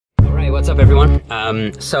What's up everyone?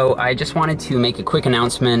 So I just wanted to make a quick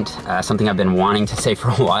announcement, something I've been wanting to say for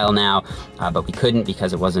a while now, but we couldn't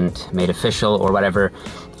because it wasn't made official or whatever.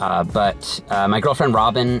 But my girlfriend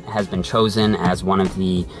Robin has been chosen as one of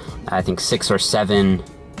the, I think, 6 or 7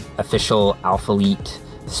 official Alpha Elite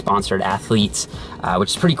sponsored athletes, which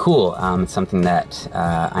is pretty cool. It's something that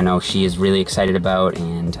I know she is really excited about,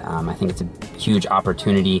 and I think it's a huge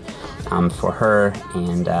opportunity for her,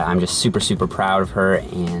 and I'm just super proud of her.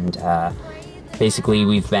 And basically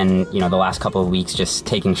we've been, the last couple of weeks just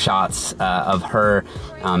taking shots of her,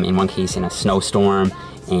 in one case in a snowstorm,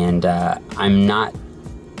 and I'm not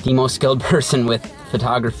the most skilled person with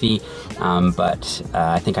photography, but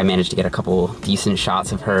I think I managed to get a couple decent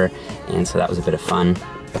shots of her, and so that was a bit of fun.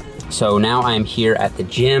 So now I'm here at the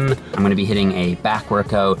gym. I'm going to be hitting a back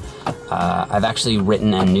workout. I've actually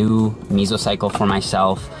written a new mesocycle for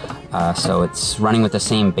myself, so it's running with the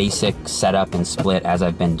same basic setup and split as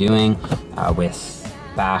I've been doing, with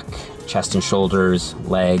back, chest and shoulders,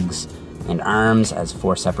 legs, and arms as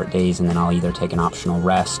 4 separate days, and then I'll either take an optional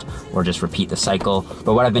rest or just repeat the cycle.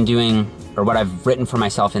 But what I've been doing, or what I've written for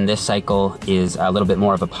myself in this cycle, is a little bit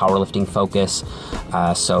more of a powerlifting focus.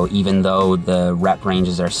 So even though the rep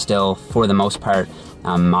ranges are still, for the most part,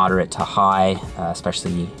 moderate to high,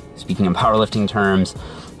 especially speaking in powerlifting terms,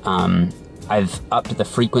 I've upped the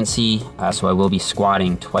frequency, so I will be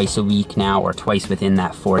squatting twice a week now, or twice within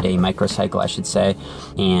that 4-day microcycle, I should say,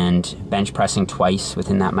 and bench pressing twice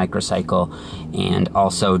within that microcycle, and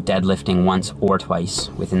also deadlifting once or twice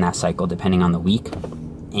within that cycle, depending on the week.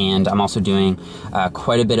 And I'm also doing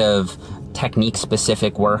quite a bit of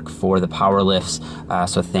technique-specific work for the power lifts,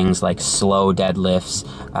 so things like slow deadlifts,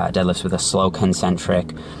 deadlifts with a slow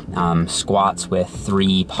concentric, squats with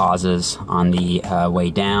 3 pauses on the way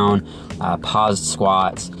down, paused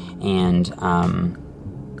squats, and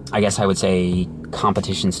I guess I would say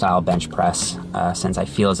competition-style bench press, since I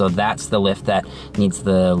feel as though that's the lift that needs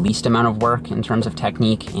the least amount of work in terms of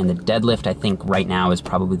technique, and the deadlift I think right now is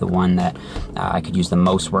probably the one that I could use the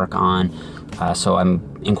most work on. So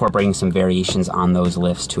I'm incorporating some variations on those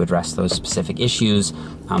lifts to address those specific issues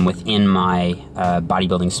within my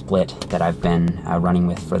bodybuilding split that I've been running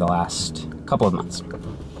with for the last couple of months.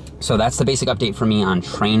 So that's the basic update for me on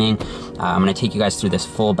training. I'm going to take you guys through this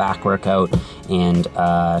full back workout and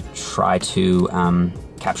try to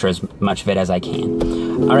capture as much of it as I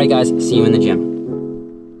can. All right guys, see you in the gym.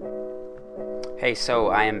 Hey, so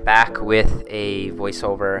I am back with a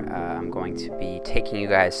voiceover. I'm going to be taking you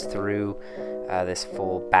guys through this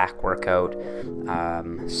full back workout.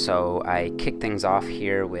 So I kick things off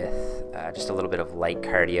here with just a little bit of light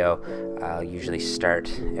cardio. I'll usually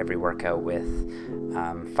start every workout with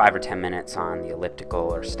 5 or 10 minutes on the elliptical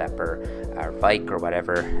or stepper or bike or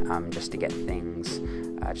whatever, just to get things,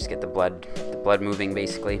 just get the blood moving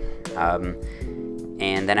basically.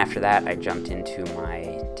 And then after that, I jumped into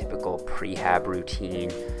my typical prehab routine,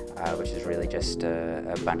 which is really just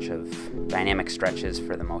a bunch of dynamic stretches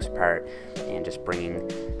for the most part, and just bringing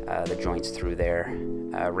the joints through their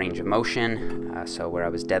range of motion. So where I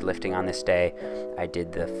was deadlifting on this day, I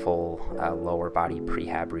did the full lower body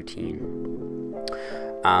prehab routine.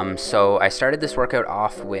 So I started this workout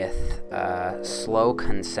off with slow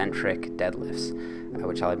concentric deadlifts,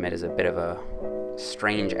 which I'll admit is a bit of a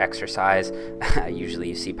strange exercise. Usually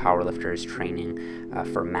you see powerlifters training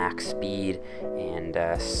for max speed,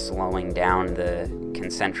 and slowing down the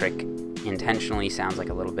concentric intentionally sounds like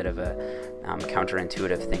a little bit of a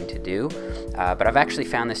counterintuitive thing to do, but I've actually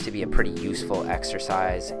found this to be a pretty useful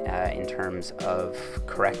exercise in terms of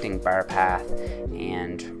correcting bar path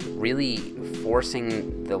and really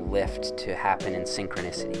forcing the lift to happen in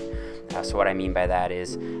synchronicity. So what I mean by that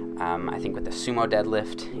is, I think with the sumo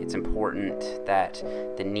deadlift, it's important that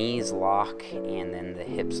the knees lock and then the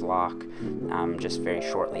hips lock just very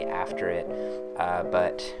shortly after it.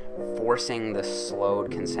 But forcing the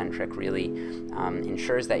slowed concentric really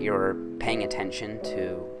ensures that you're paying attention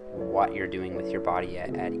to what you're doing with your body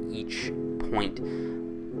at each point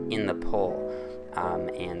in the pull.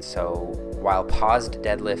 And so while paused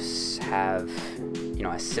deadlifts have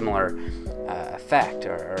a similar effect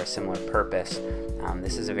or a similar purpose,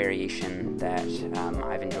 this is a variation that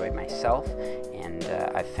I've enjoyed myself, and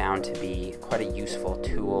I've found to be quite a useful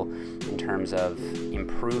tool in terms of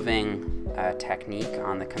improving technique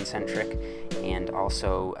on the concentric, and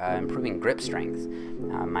also improving grip strength.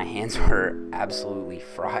 My hands were absolutely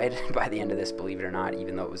fried by the end of this, believe it or not,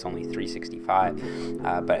 even though it was only 365.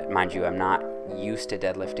 But mind you, I'm not used to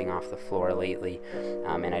deadlifting off the floor lately,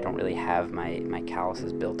 and I don't really have my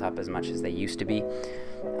calluses built up as much as they used to be.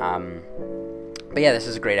 But yeah, this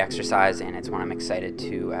is a great exercise, and it's one I'm excited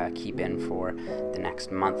to keep in for the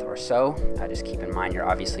next month or so. Just keep in mind, you're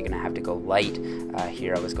obviously going to have to go light.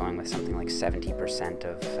 Here I was going with something like 70%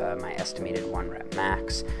 of my estimated 1 rep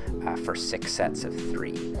max for 6 sets of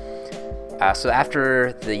 3. So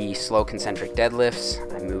after the slow concentric deadlifts,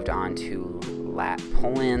 I moved on to lat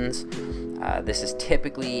pull-ins. This is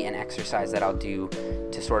typically an exercise that I'll do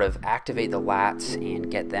to sort of activate the lats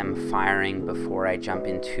and get them firing before I jump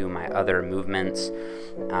into my other movements.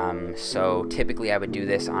 So typically I would do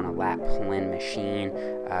this on a lat pull-in machine,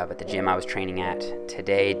 but the gym I was training at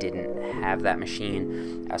today didn't have that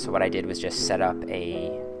machine. So what I did was just set up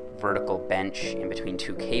a vertical bench in between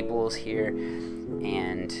 2 cables here,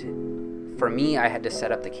 and for me I had to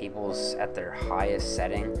set up the cables at their highest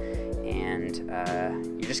setting, and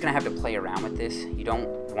you're just gonna have to play around with this. You don't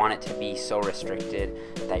want it to be so restricted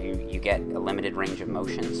that you get a limited range of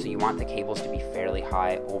motion, so you want the cables to be fairly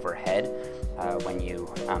high overhead when you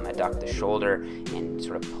adduct the shoulder and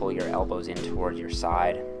sort of pull your elbows in toward your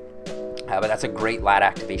side. But that's a great lat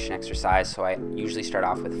activation exercise, so I usually start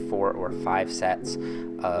off with 4 or 5 sets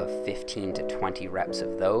of 15 to 20 reps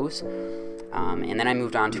of those. And then I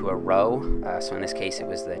moved on to a row, so in this case it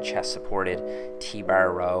was the chest supported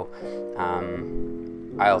T-bar row.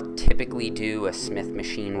 I'll typically do a Smith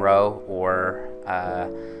machine row or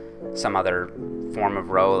some other form of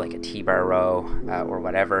row like a T-bar row or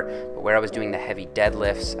whatever, but where I was doing the heavy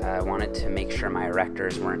deadlifts, I wanted to make sure my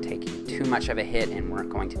erectors weren't taking too much of a hit and weren't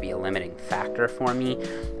going to be a limiting factor for me,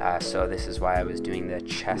 so this is why I was doing the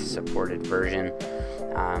chest supported version.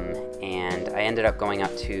 And I ended up going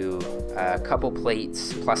up to a couple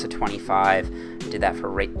plates plus a 25. Did that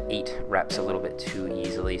for 8 reps a little bit too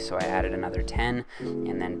easily, so I added another 10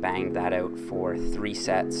 and then banged that out for 3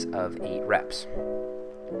 sets of 8 reps.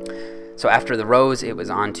 So after the rows, it was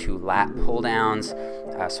on to lat pull downs.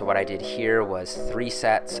 So what I did here was 3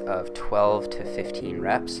 sets of 12 to 15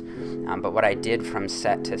 reps. But what I did from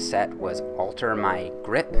set to set was alter my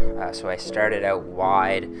grip. So I started out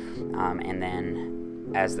wide, and then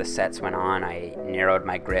as the sets went on, I narrowed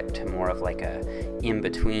my grip to more of like a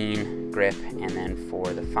in-between grip, and then for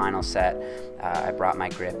the final set, I brought my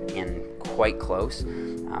grip in quite close.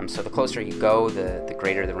 So the closer you go, the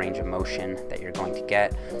greater the range of motion that you're going to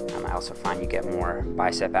get. I also find you get more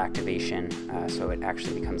bicep activation, so it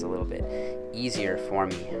actually becomes a little bit easier for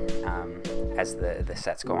me as the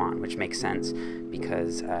sets go on, which makes sense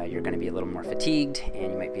because you're going to be a little more fatigued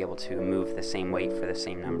and you might be able to move the same weight for the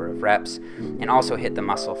same number of reps and also hit the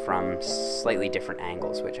muscle from slightly different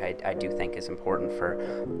angles, which I do think is important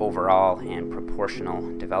for overall and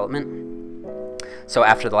proportional development. So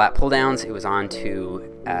after the lat pull downs, it was on to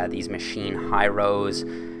these machine high rows,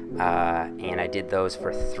 and I did those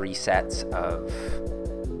for 3 sets of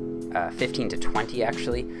 15 to 20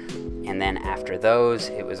 actually. And then after those,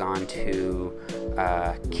 it was on to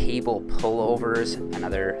cable pullovers,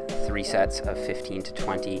 another 3 sets of 15 to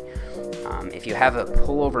 20. If you have a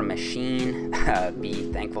pullover machine,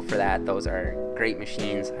 be thankful for that. Those are great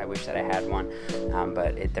machines. I wish that I had one,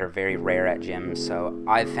 but they're very rare at gyms. So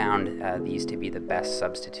I've found these to be the best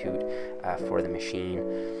substitute for the machine.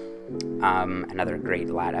 Another great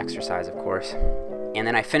lat exercise, of course. And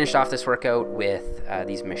then I finished off this workout with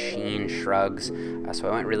these machine shrugs. So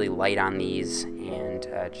I went really light on these and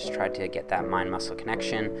just tried to get that mind-muscle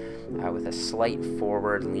connection with a slight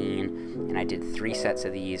forward lean. And I did 3 sets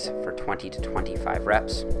of these for 20 to 25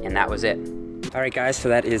 reps, and that was it. All right, guys, so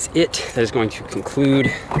that is it. That is going to conclude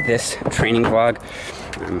this training vlog.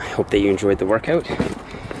 I hope that you enjoyed the workout.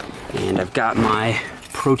 And I've got my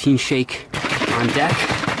protein shake on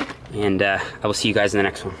deck, and I will see you guys in the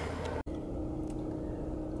next one.